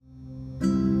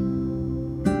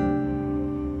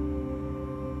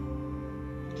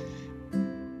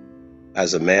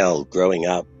as a male growing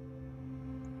up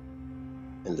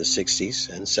in the 60s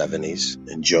and 70s,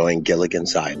 enjoying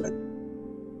Gilligan's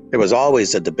Island, there was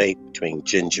always a debate between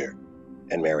Ginger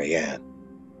and Mary Ann.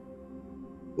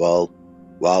 Well,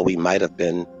 while we might have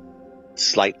been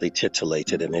slightly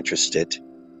titillated and interested,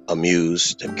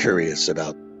 amused and curious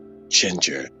about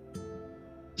Ginger,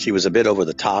 she was a bit over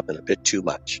the top and a bit too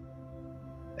much.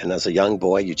 And as a young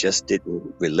boy, you just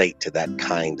didn't relate to that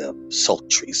kind of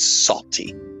sultry,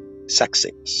 salty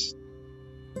sexiness.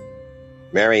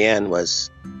 Mary Ann was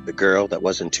the girl that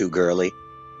wasn't too girly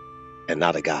and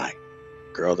not a guy.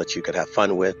 Girl that you could have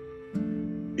fun with,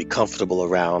 be comfortable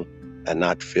around, and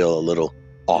not feel a little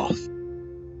off.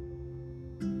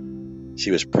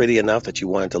 She was pretty enough that you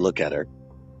wanted to look at her,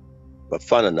 but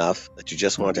fun enough that you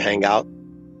just wanted to hang out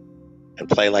and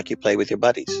play like you play with your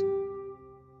buddies.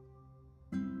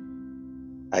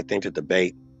 I think the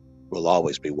debate will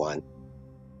always be won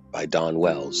by Dawn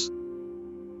Wells.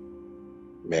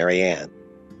 Mary Ann.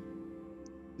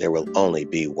 There will only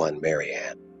be one Mary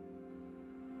Ann.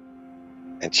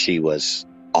 And she was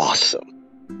awesome.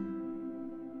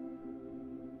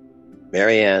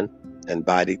 Mary Ann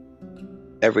embodied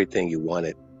everything you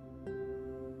wanted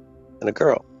in a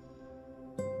girl.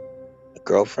 A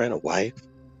girlfriend, a wife,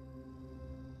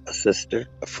 a sister,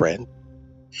 a friend.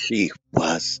 She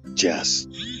was just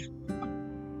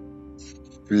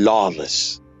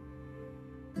flawless.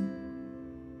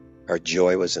 Her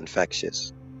joy was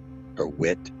infectious. Her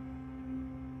wit,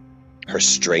 her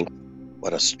strength.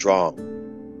 What a strong,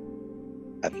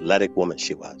 athletic woman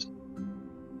she was.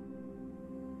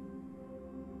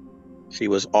 She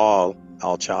was all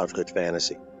childhood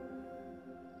fantasy.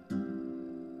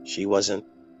 She wasn't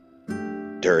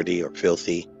dirty or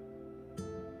filthy.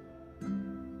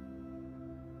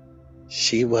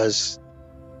 She was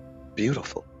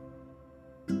beautiful.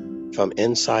 From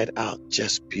inside out,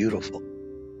 just beautiful.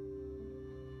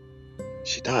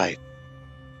 She died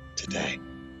today.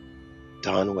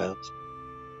 Dawn Wells.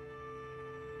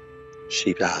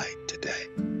 She died today.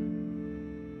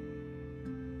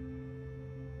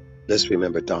 Let's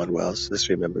remember Dawn Wells. Let's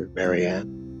remember Mary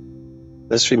Ann.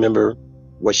 Let's remember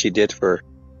what she did for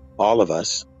all of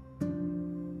us.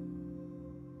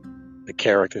 The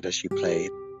character that she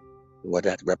played, what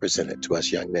that represented to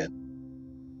us young men.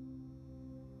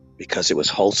 Because it was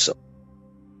wholesome,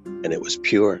 and it was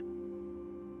pure.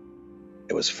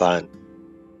 It was fun.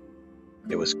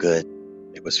 It was good.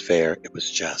 It was fair. It was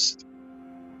just.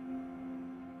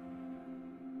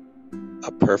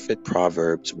 A perfect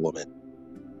Proverbs woman,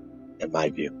 in my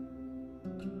view.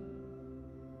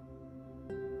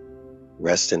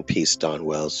 Rest in peace, Dawn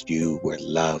Wells. You were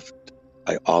loved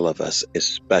by all of us,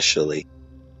 especially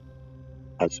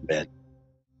us men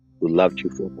who loved you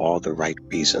for all the right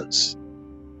reasons.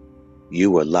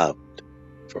 You were loved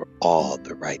for all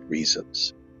the right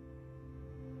reasons.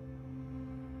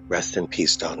 Rest in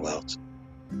peace, Dawn Wells.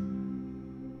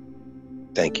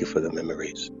 Thank you for the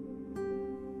memories.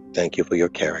 Thank you for your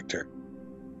character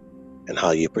and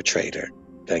how you portrayed her.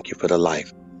 Thank you for the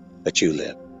life that you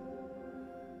lived.